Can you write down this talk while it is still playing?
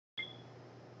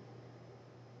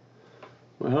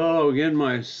Well, hello again,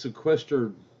 my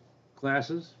sequestered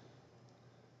classes.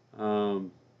 We're going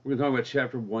to talk about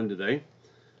Chapter 1 today.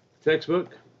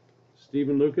 Textbook,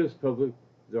 Stephen Lucas,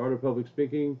 The Art of Public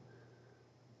Speaking,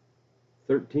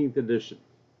 13th edition.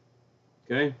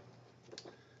 Okay?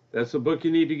 That's the book you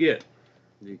need to get.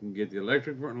 You can get the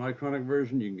electronic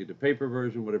version, you can get the paper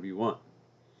version, whatever you want.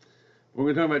 We're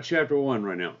going to talk about Chapter 1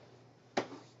 right now.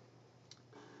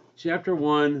 Chapter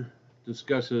 1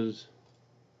 discusses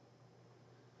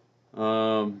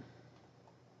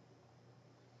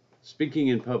speaking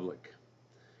in public.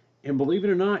 And believe it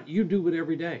or not, you do it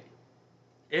every day.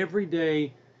 Every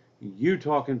day you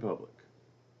talk in public.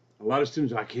 A lot of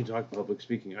students, I can't talk public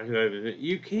speaking.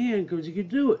 You can because you can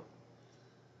do it.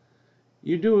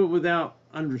 You do it without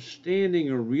understanding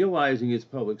or realizing it's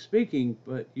public speaking,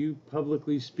 but you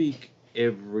publicly speak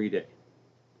every day.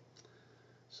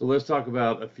 So let's talk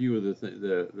about a few of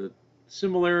the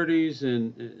similarities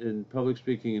in public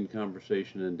speaking and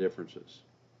conversation and differences.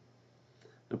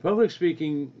 Now, public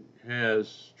speaking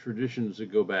has traditions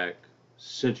that go back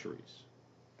centuries.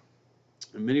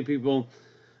 And many people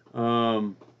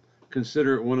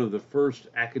consider it one of the first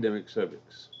academic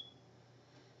subjects.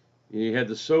 You had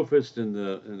the sophists in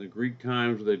the Greek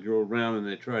times where they'd go around and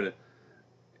they'd try to,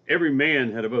 every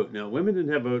man had a vote. Now, women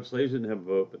didn't have votes, slaves didn't have a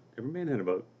vote, but every man had a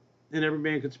vote, and every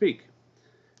man could speak.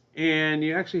 And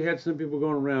you actually had some people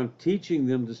going around teaching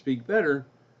them to speak better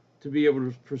to be able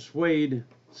to persuade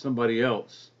somebody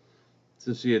else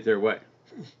to see it their way.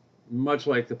 Much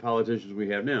like the politicians we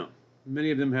have now.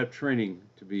 Many of them have training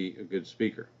to be a good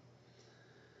speaker.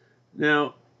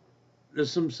 Now,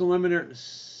 there's some similarities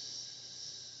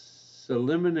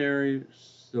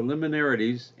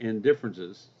and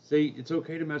differences. See, it's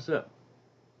okay to mess up.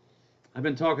 I've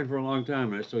been talking for a long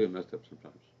time and I still get messed up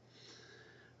sometimes.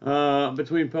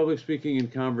 Between public speaking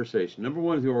and conversation. Number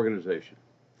one is the organization.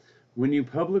 When you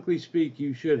publicly speak,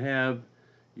 you should have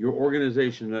your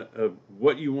organization of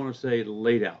what you want to say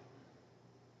laid out.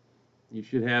 You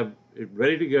should have it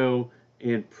ready to go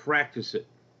and practice it.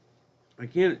 I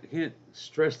can't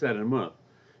stress that enough.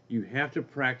 You have to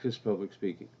practice public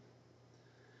speaking.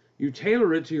 You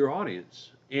tailor it to your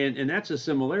audience. And that's a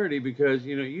similarity because,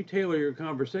 you tailor your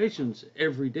conversations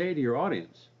every day to your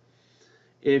audience.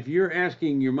 If you're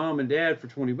asking your mom and dad for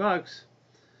 20 bucks,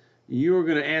 you're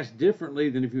going to ask differently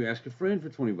than if you ask a friend for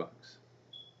 20 bucks.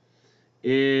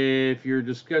 If you're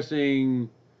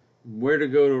discussing where to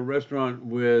go to a restaurant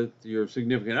with your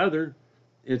significant other,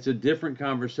 it's a different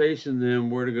conversation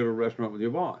than where to go to a restaurant with your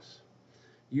boss.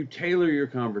 You tailor your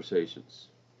conversations.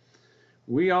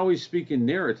 We always speak in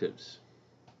narratives.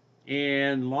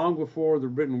 And long before the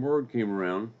written word came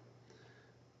around,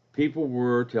 people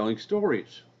were telling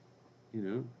stories,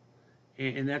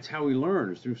 and that's how we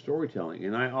learn, is through storytelling.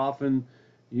 And I often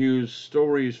use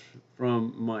stories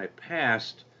from my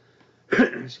past,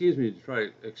 excuse me, to try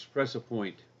to express a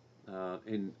point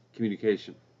in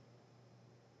communication.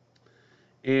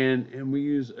 And we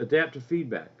use adaptive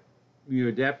feedback. You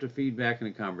adapt to feedback in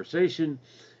a conversation,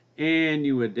 and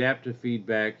you adapt to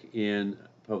feedback in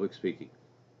public speaking.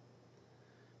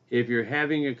 If you're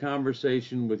having a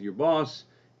conversation with your boss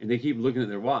and they keep looking at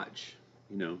their watch,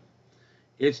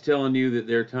 it's telling you that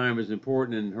their time is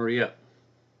important and hurry up.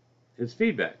 It's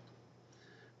feedback.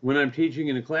 When I'm teaching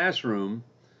in a classroom,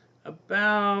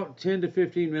 about 10 to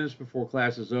 15 minutes before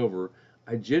class is over,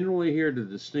 I generally hear the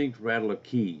distinct rattle of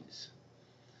keys.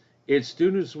 It's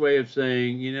students' way of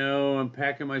saying, I'm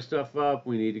packing my stuff up,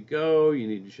 we need to go, you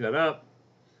need to shut up.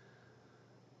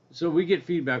 So we get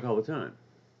feedback all the time.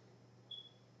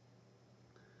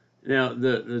 Now,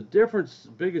 the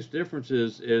biggest difference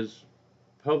is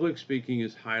public speaking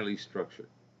is highly structured,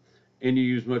 and you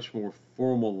use much more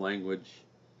formal language,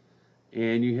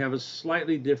 and you have a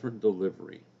slightly different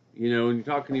delivery. When you're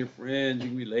talking to your friends, you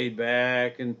can be laid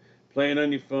back and playing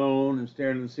on your phone and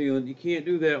staring at the ceiling. You can't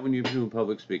do that when you're doing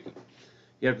public speaking.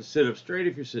 You have to sit up straight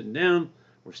if you're sitting down,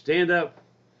 or stand up,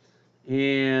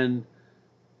 and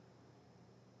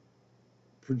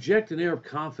project an air of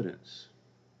confidence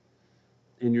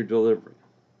in your delivery.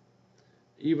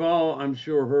 You've all, I'm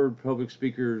sure, heard public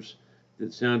speakers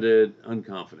that sounded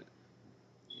unconfident.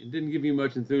 It didn't give you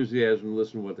much enthusiasm to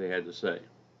listen to what they had to say.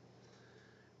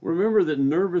 Remember that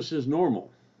nervous is normal.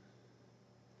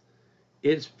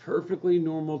 It's perfectly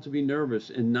normal to be nervous,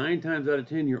 and 9 times out of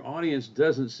 10, your audience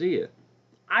doesn't see it.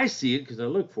 I see it because I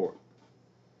look for it.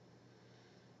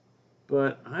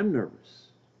 But I'm nervous.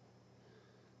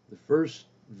 The first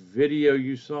video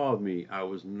you saw of me, I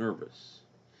was nervous.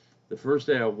 The first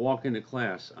day I walk into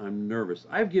class, I'm nervous.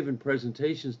 I've given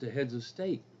presentations to heads of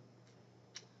state,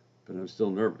 but I'm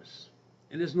still nervous.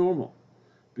 And it's normal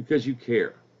because you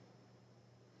care.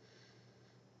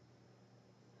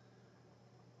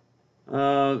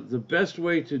 The best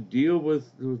way to deal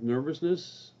with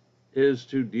nervousness is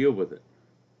to deal with it,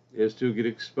 is to get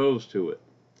exposed to it,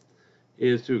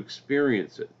 is to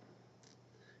experience it,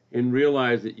 and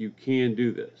realize that you can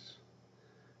do this.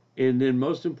 And then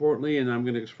most importantly, and I'm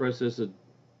going to express this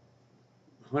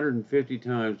 150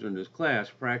 times during this class,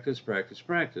 practice, practice,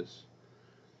 practice.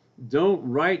 Don't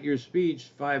write your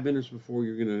speech 5 minutes before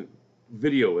you're going to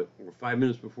video it, or 5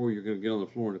 minutes before you're going to get on the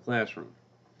floor in the classroom.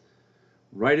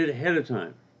 Write it ahead of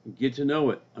time. Get to know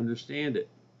it, understand it,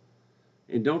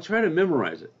 and don't try to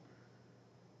memorize it.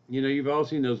 You know, you've all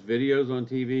seen those videos on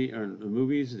TV or the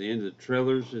movies, at the end of the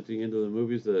trailers, at the end of the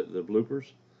movies, the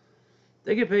bloopers.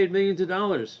 They get paid millions of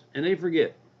dollars, and they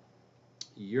forget.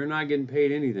 You're not getting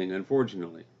paid anything,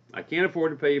 unfortunately. I can't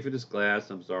afford to pay you for this class,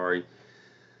 I'm sorry.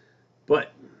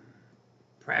 But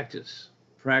practice,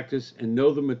 practice, and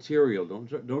know the material.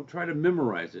 Don't try to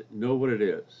memorize it. Know what it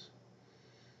is.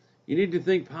 You need to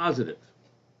think positive.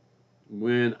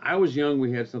 When I was young,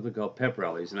 we had something called pep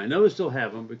rallies, and I know they still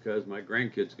have them because my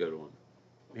grandkids go to them.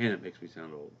 Man, it makes me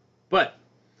sound old. But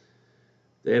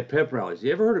they have pep rallies.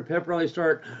 You ever heard a pep rally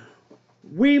start?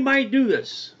 We might do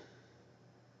this.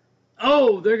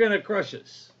 Oh, they're going to crush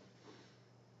us.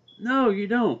 No, you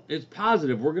don't. It's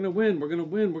positive. We're going to win. We're going to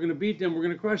win. We're going to beat them. We're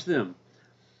going to crush them.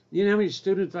 You know how many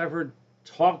students I've heard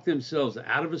talk themselves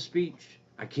out of a speech?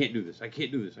 I can't do this. I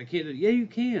can't do this. I can't do it. Yeah, you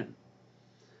can.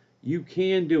 You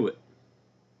can do it.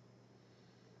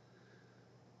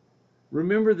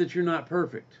 Remember that you're not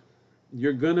perfect.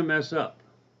 You're going to mess up.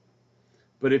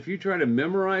 But if you try to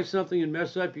memorize something and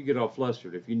mess up, you get all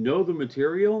flustered. If you know the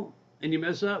material and you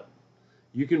mess up,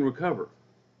 you can recover.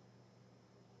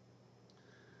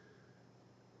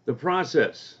 The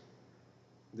process.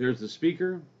 There's the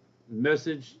speaker,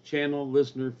 message, channel,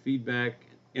 listener, feedback,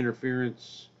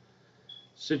 interference,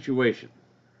 situation.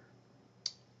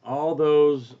 All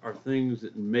those are things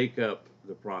that make up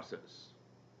the process.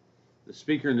 The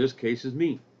speaker in this case is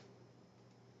me.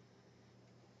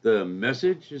 The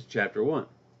message is chapter 1.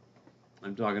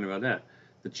 I'm talking about that.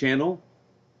 The channel,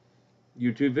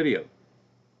 YouTube video.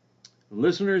 The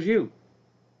listener is you.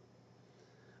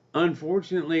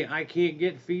 Unfortunately, I can't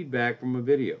get feedback from a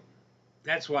video.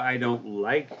 That's why I don't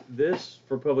like this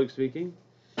for public speaking.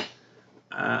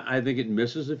 I think it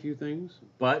misses a few things,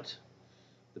 but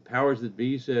the powers that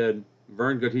be said,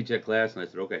 Vern, go teach that class, and I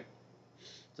said, okay.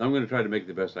 So I'm going to try to make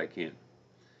the best I can.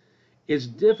 It's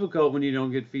difficult when you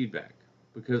don't get feedback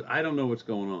because I don't know what's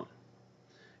going on.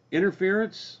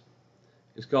 Interference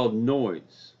is called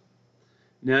noise.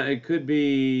 Now, it could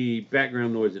be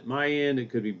background noise at my end. It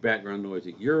could be background noise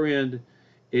at your end.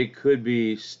 It could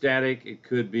be static. It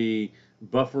could be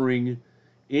buffering.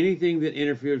 Anything that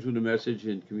interferes with a message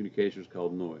in communication is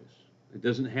called noise. It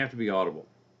doesn't have to be audible.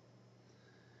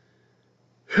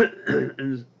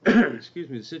 And, excuse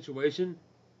me, the situation,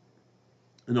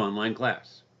 an online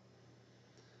class.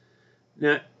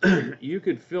 Now, you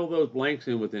could fill those blanks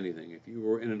in with anything if you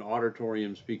were in an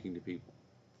auditorium speaking to people.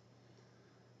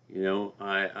 You know,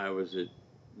 I was at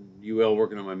UL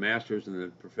working on my master's, and the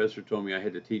professor told me I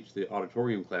had to teach the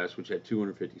auditorium class, which had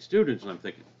 250 students, and I'm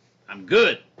thinking, I'm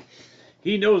good.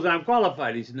 He knows I'm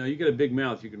qualified. He said, no, you got a big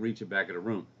mouth. You can reach it back of the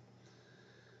room.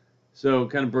 So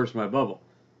it kind of burst my bubble.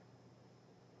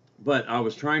 But I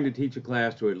was trying to teach a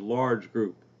class to a large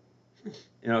group.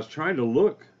 And I was trying to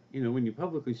look, you know, when you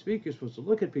publicly speak, you're supposed to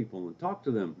look at people and talk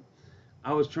to them.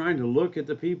 I was trying to look at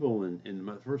the people, and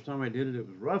the first time I did it, it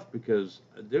was rough because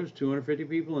there was 250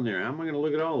 people in there. How am I going to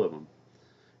look at all of them?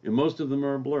 And most of them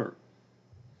are a blur.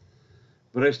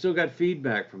 But I still got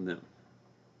feedback from them.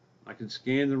 I could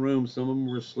scan the room. Some of them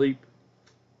were asleep.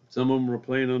 Some of them were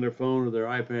playing on their phone or their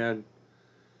iPad.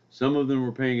 Some of them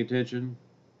were paying attention.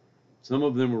 Some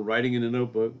of them were writing in a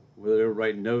notebook, whether they were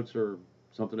writing notes or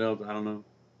something else, I don't know.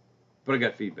 But I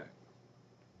got feedback.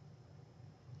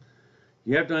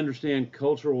 You have to understand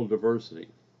cultural diversity.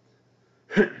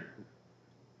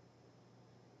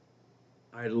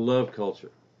 I love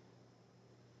culture.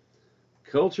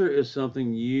 Culture is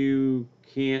something you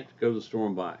can't go to the store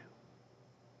and buy.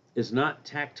 It's not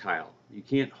tactile. You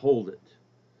can't hold it.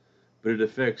 But it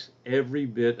affects every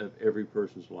bit of every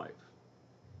person's life.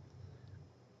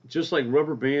 Just like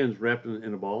rubber bands wrapped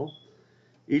in a ball,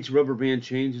 each rubber band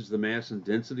changes the mass and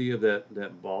density of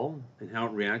that ball and how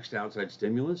it reacts to outside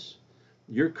stimulus.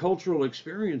 Your cultural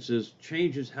experiences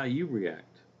changes how you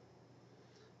react.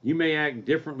 You may act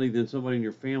differently than somebody in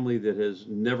your family that has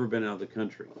never been out of the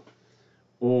country,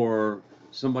 or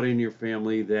somebody in your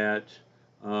family that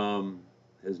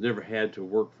has never had to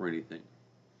work for anything.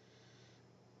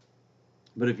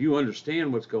 But if you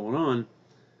understand what's going on,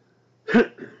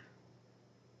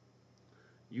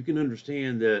 you can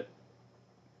understand that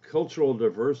cultural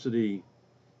diversity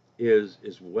is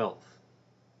wealth.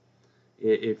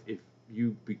 If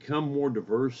you become more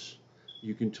diverse,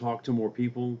 you can talk to more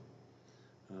people.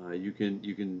 You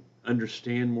can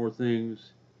understand more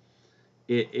things.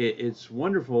 It's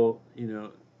wonderful,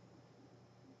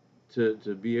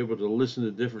 to be able to listen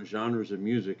to different genres of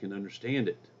music and understand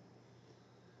it.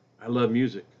 I love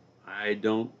music. I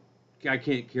don't. I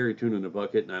can't carry a tune in a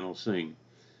bucket, and I don't sing.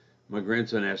 My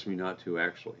grandson asked me not to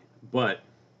actually, but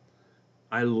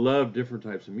I love different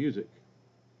types of music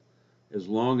as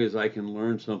long as I can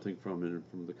learn something from it and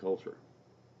from the culture.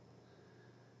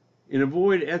 And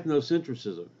avoid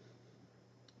ethnocentrism.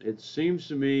 It seems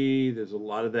to me there's a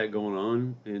lot of that going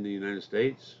on in the United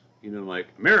States. Like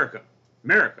America,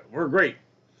 America, we're great.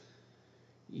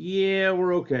 Yeah,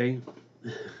 we're okay.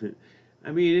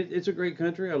 I mean, it's a great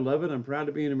country. I love it. I'm proud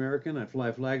to be an American. I fly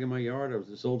a flag in my yard. I was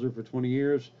a soldier for 20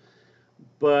 years.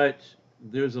 But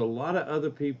there's a lot of other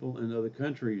people in other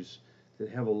countries that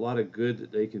have a lot of good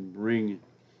that they can bring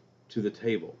to the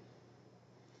table.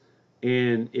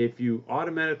 And if you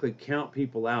automatically count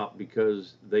people out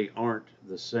because they aren't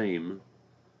the same,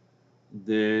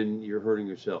 then you're hurting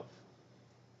yourself.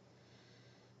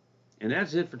 And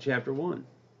that's it for chapter 1.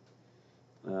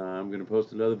 I'm going to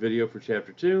post another video for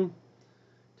chapter 2.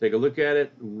 Take a look at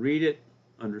it, read it,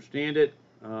 understand it,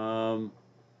 and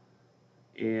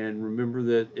remember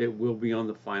that it will be on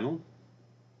the final,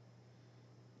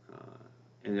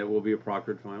 and it will be a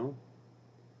proctored final.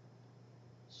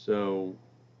 So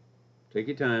take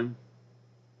your time,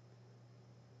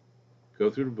 go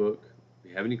through the book.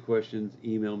 If you have any questions,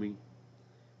 email me,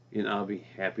 and I'll be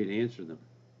happy to answer them.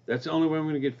 That's the only way I'm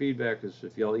going to get feedback, is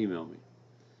if y'all email me.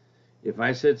 If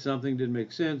I said something didn't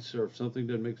make sense, or if something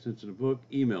doesn't make sense in the book,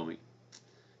 email me,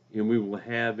 and we will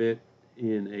have it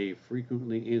in a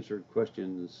frequently answered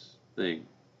questions thing,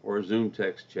 or a Zoom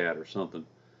text chat or something.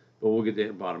 But we'll get to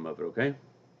the bottom of it, okay?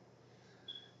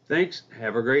 Thanks.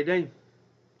 Have a great day.